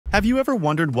Have you ever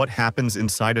wondered what happens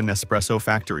inside an espresso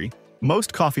factory?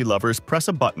 Most coffee lovers press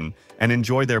a button and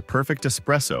enjoy their perfect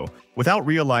espresso without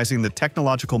realizing the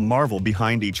technological marvel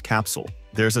behind each capsule.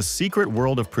 There's a secret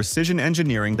world of precision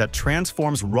engineering that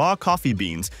transforms raw coffee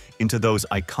beans into those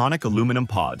iconic aluminum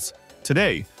pods.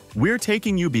 Today, we're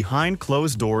taking you behind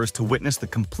closed doors to witness the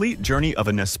complete journey of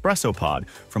an espresso pod,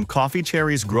 from coffee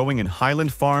cherries growing in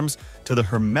highland farms to the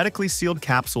hermetically sealed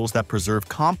capsules that preserve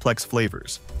complex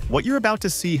flavors. What you're about to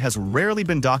see has rarely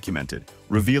been documented,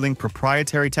 revealing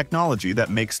proprietary technology that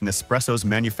makes Nespresso's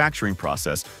manufacturing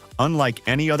process unlike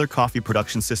any other coffee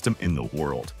production system in the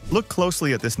world. Look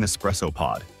closely at this Nespresso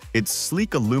pod. Its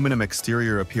sleek aluminum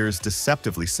exterior appears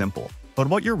deceptively simple, but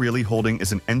what you're really holding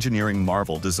is an engineering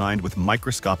marvel designed with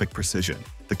microscopic precision.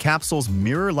 The capsule's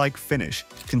mirror-like finish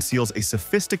conceals a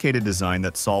sophisticated design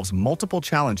that solves multiple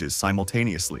challenges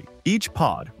simultaneously. Each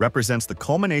pod represents the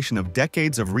culmination of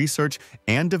decades of research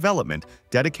and development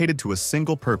dedicated to a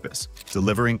single purpose: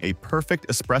 delivering a perfect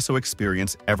espresso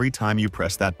experience every time you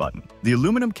press that button. The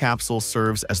aluminum capsule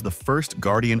serves as the first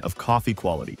guardian of coffee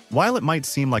quality. While it might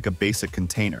seem like a basic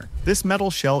container, this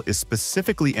metal shell is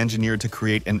specifically engineered to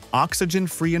create an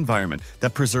oxygen-free environment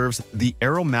that preserves the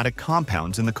aromatic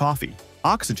compounds in the coffee.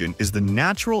 Oxygen is the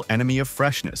natural enemy of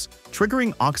freshness,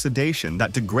 triggering oxidation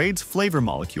that degrades flavor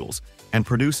molecules and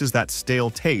produces that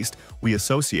stale taste we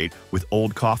associate with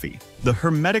old coffee. The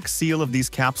hermetic seal of these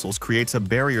capsules creates a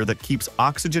barrier that keeps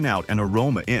oxygen out and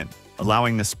aroma in,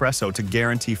 allowing Nespresso to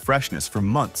guarantee freshness for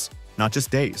months, not just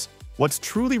days. What's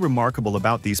truly remarkable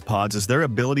about these pods is their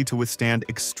ability to withstand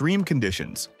extreme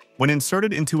conditions. When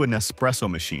inserted into an espresso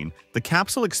machine, the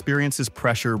capsule experiences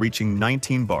pressure reaching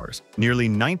 19 bars, nearly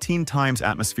 19 times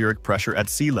atmospheric pressure at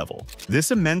sea level. This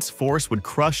immense force would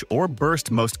crush or burst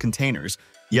most containers,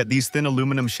 yet these thin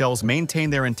aluminum shells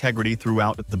maintain their integrity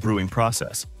throughout the brewing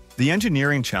process. The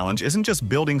engineering challenge isn't just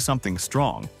building something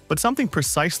strong, but something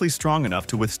precisely strong enough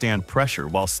to withstand pressure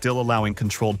while still allowing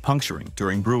controlled puncturing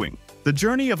during brewing. The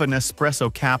journey of an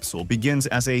espresso capsule begins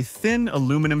as a thin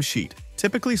aluminum sheet,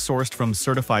 typically sourced from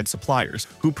certified suppliers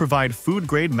who provide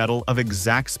food-grade metal of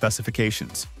exact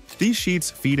specifications. These sheets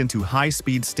feed into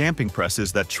high-speed stamping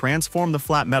presses that transform the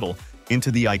flat metal into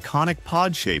the iconic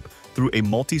pod shape through a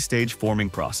multi-stage forming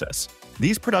process.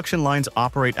 These production lines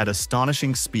operate at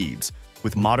astonishing speeds,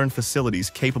 with modern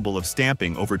facilities capable of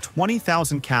stamping over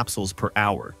 20,000 capsules per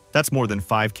hour. That's more than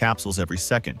 5 capsules every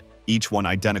second, each one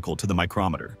identical to the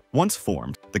micrometer. Once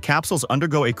formed, the capsules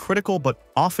undergo a critical but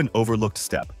often overlooked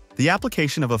step: the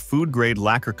application of a food-grade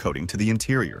lacquer coating to the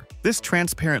interior. This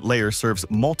transparent layer serves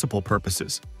multiple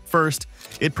purposes. First,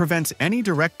 it prevents any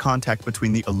direct contact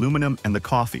between the aluminum and the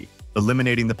coffee,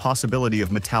 eliminating the possibility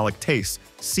of metallic tastes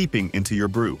seeping into your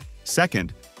brew.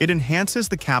 Second, it enhances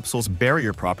the capsule's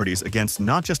barrier properties against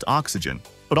not just oxygen,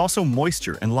 but also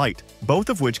moisture and light, both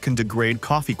of which can degrade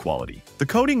coffee quality. The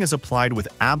coating is applied with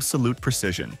absolute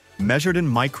precision, measured in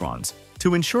microns,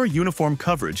 to ensure uniform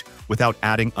coverage without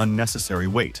adding unnecessary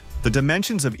weight. The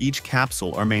dimensions of each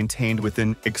capsule are maintained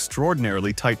within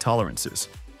extraordinarily tight tolerances.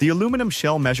 The aluminum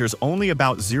shell measures only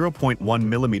about 0.1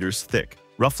 millimeters thick,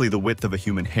 roughly the width of a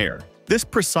human hair. This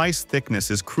precise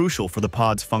thickness is crucial for the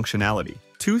pod's functionality.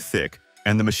 Too thick,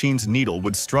 and the machine's needle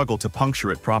would struggle to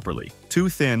puncture it properly. Too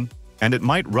thin, and it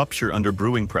might rupture under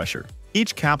brewing pressure.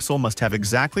 Each capsule must have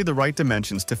exactly the right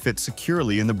dimensions to fit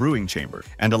securely in the brewing chamber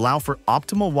and allow for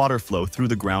optimal water flow through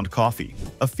the ground coffee.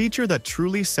 A feature that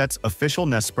truly sets official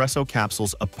Nespresso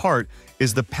capsules apart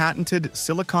is the patented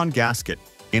silicone gasket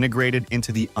integrated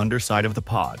into the underside of the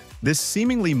pod. This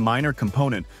seemingly minor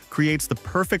component creates the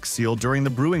perfect seal during the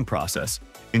brewing process,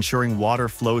 ensuring water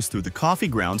flows through the coffee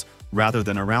grounds rather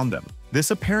than around them.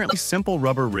 This apparently simple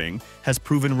rubber ring has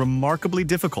proven remarkably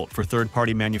difficult for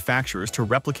third-party manufacturers to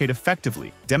replicate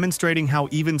effectively, demonstrating how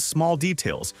even small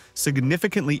details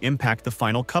significantly impact the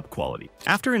final cup quality.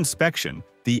 After inspection,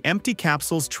 the empty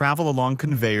capsules travel along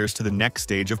conveyors to the next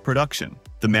stage of production.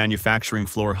 The manufacturing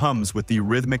floor hums with the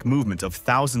rhythmic movement of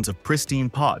thousands of pristine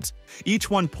pods, each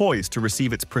one poised to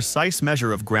receive its precise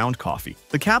measure of ground coffee.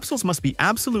 The capsules must be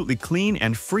absolutely clean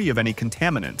and free of any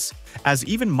contaminants, as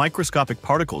even microscopic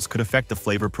particles could affect the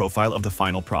flavor profile of the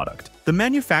final product. The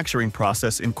manufacturing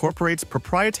process incorporates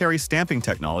proprietary stamping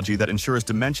technology that ensures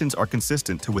dimensions are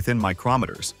consistent to within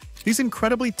micrometers. These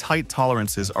incredibly tight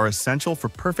tolerances are essential for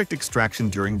perfect extraction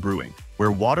during brewing,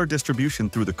 where water distribution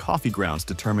through the coffee grounds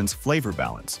determines flavor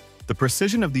balance. The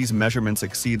precision of these measurements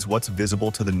exceeds what's visible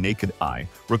to the naked eye,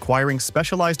 requiring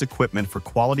specialized equipment for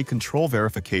quality control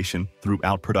verification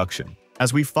throughout production.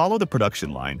 As we follow the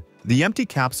production line, The empty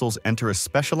capsules enter a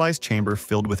specialized chamber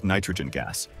filled with nitrogen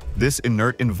gas. This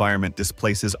inert environment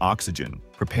displaces oxygen,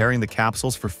 preparing the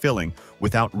capsules for filling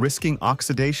without risking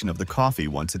oxidation of the coffee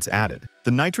once it's added.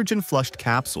 The nitrogen-flushed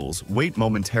capsules wait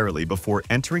momentarily before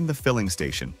entering the filling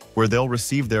station, where they'll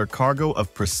receive their cargo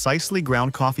of precisely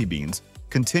ground coffee beans,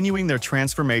 continuing their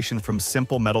transformation from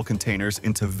simple metal containers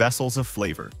into vessels of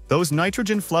flavor. Those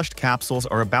nitrogen-flushed capsules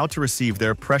are about to receive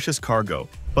their precious cargo,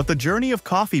 but the journey of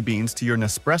coffee beans to your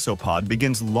Nespresso pod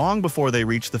begins long before they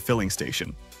reach the filling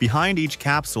station. Behind each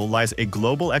capsule lies a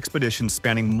global expedition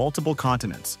spanning multiple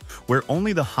continents, where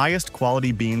only the highest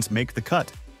quality beans make the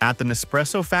cut. At the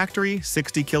Nespresso factory,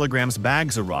 60 kilograms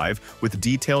bags arrive with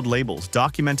detailed labels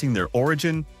documenting their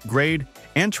origin, grade,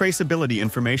 and traceability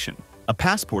information. A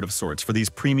passport of sorts for these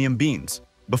premium beans.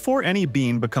 Before any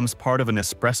bean becomes part of an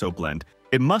espresso blend,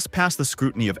 it must pass the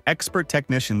scrutiny of expert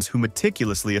technicians who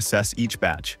meticulously assess each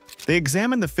batch. They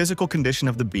examine the physical condition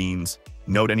of the beans,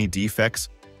 note any defects,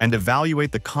 and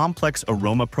evaluate the complex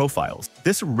aroma profiles.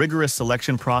 This rigorous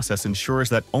selection process ensures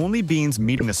that only beans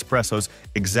meeting Nespresso's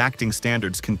exacting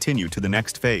standards continue to the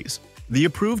next phase. The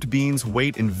approved beans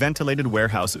wait in ventilated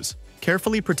warehouses,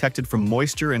 carefully protected from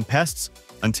moisture and pests,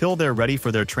 until they're ready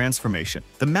for their transformation.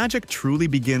 The magic truly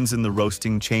begins in the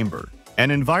roasting chamber, an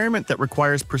environment that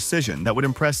requires precision that would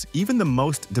impress even the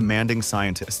most demanding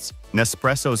scientists.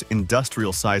 Nespresso's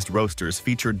industrial-sized roasters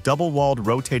feature double-walled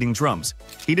rotating drums,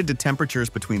 heated to temperatures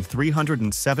between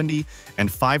 370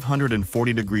 and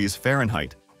 540 degrees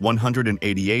Fahrenheit,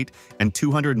 188 and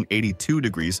 282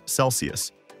 degrees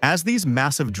Celsius. As these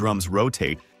massive drums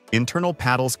rotate, internal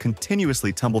paddles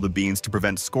continuously tumble the beans to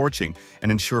prevent scorching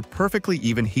and ensure perfectly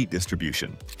even heat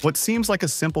distribution. What seems like a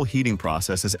simple heating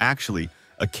process is actually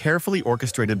a carefully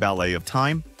orchestrated ballet of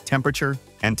time, temperature,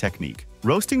 and technique.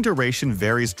 Roasting duration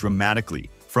varies dramatically,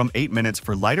 from 8 minutes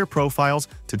for lighter profiles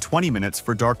to 20 minutes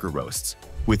for darker roasts,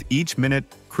 with each minute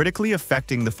critically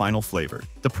affecting the final flavor.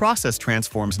 The process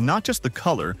transforms not just the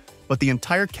color, but the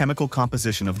entire chemical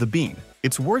composition of the bean.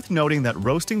 It's worth noting that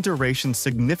roasting duration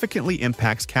significantly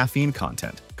impacts caffeine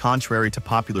content. Contrary to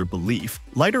popular belief,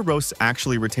 lighter roasts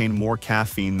actually retain more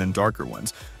caffeine than darker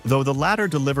ones, though the latter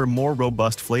deliver more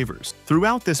robust flavors.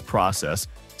 Throughout this process,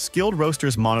 skilled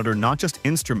roasters monitor not just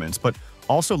instruments but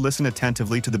also listen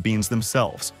attentively to the beans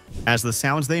themselves, as the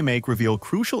sounds they make reveal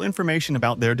crucial information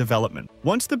about their development.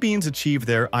 Once the beans achieve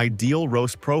their ideal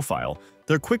roast profile,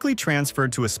 they're quickly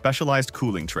transferred to a specialized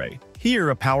cooling tray.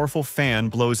 Here, a powerful fan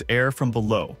blows air from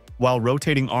below, while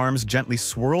rotating arms gently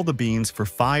swirl the beans for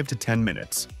 5 to 10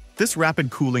 minutes. This rapid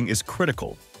cooling is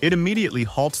critical. It immediately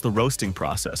halts the roasting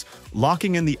process,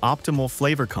 locking in the optimal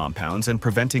flavor compounds and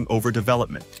preventing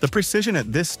overdevelopment. The precision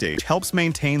at this stage helps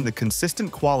maintain the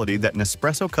consistent quality that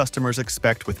Nespresso customers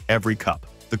expect with every cup.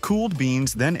 The cooled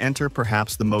beans then enter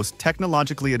perhaps the most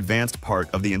technologically advanced part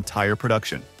of the entire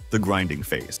production: the grinding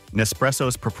phase.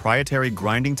 Nespresso's proprietary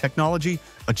grinding technology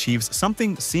achieves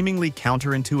something seemingly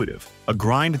counterintuitive: a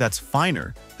grind that's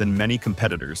finer than many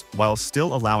competitors while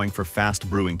still allowing for fast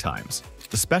brewing times.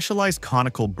 The specialized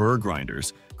conical burr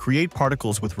grinders create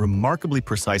particles with remarkably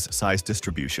precise size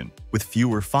distribution, with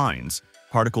fewer fines,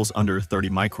 particles under 30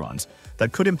 microns,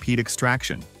 that could impede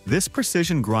extraction. This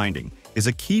precision grinding is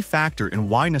a key factor in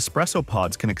why Nespresso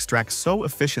pods can extract so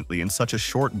efficiently in such a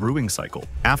short brewing cycle.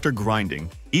 After grinding,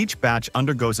 each batch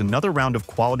undergoes another round of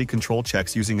quality control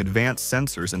checks using advanced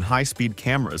sensors and high-speed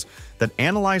cameras that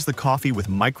analyze the coffee with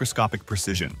microscopic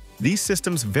precision. These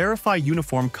systems verify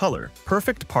uniform color,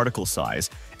 perfect particle size,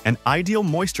 and ideal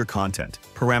moisture content,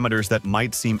 parameters that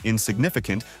might seem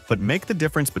insignificant but make the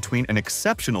difference between an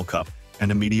exceptional cup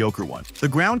and a mediocre one. The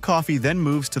ground coffee then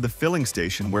moves to the filling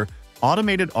station, where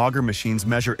automated auger machines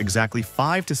measure exactly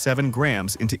 5 to 7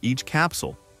 grams into each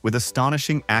capsule with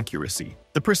astonishing accuracy.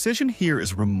 The precision here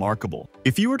is remarkable.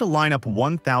 If you were to line up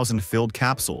 1,000 filled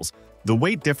capsules, the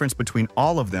weight difference between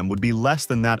all of them would be less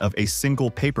than that of a single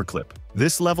paperclip.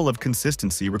 This level of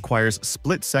consistency requires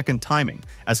split-second timing,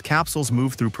 as capsules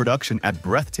move through production at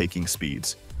breathtaking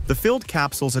speeds. The filled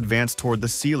capsules advance toward the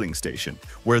sealing station,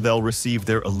 where they'll receive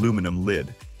their aluminum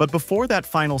lid. But before that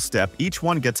final step, each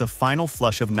one gets a final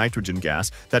flush of nitrogen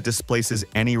gas that displaces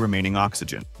any remaining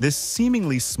oxygen. This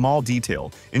seemingly small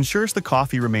detail ensures the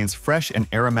coffee remains fresh and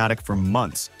aromatic for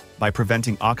months by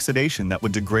preventing oxidation that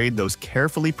would degrade those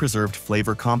carefully preserved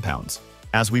flavor compounds.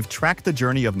 As we've tracked the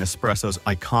journey of Nespresso's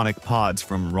iconic pods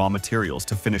from raw materials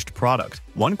to finished product,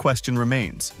 one question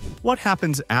remains: what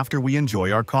happens after we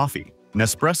enjoy our coffee?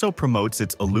 Nespresso promotes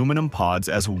its aluminum pods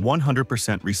as 100%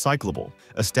 recyclable,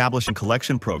 establishing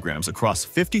collection programs across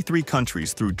 53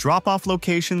 countries through drop-off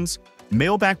locations,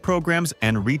 mail-back programs,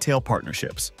 and retail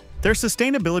partnerships. Their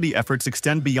sustainability efforts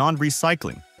extend beyond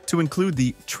recycling, to include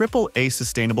the AAA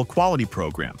Sustainable Quality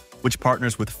Program, which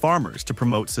partners with farmers to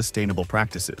promote sustainable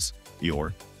practices.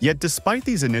 Yet despite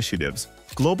these initiatives,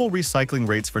 global recycling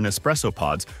rates for Nespresso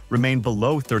pods remain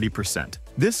below 30%.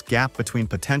 This gap between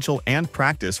potential and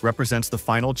practice represents the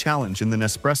final challenge in the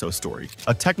Nespresso story,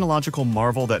 a technological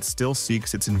marvel that still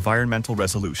seeks its environmental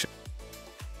resolution.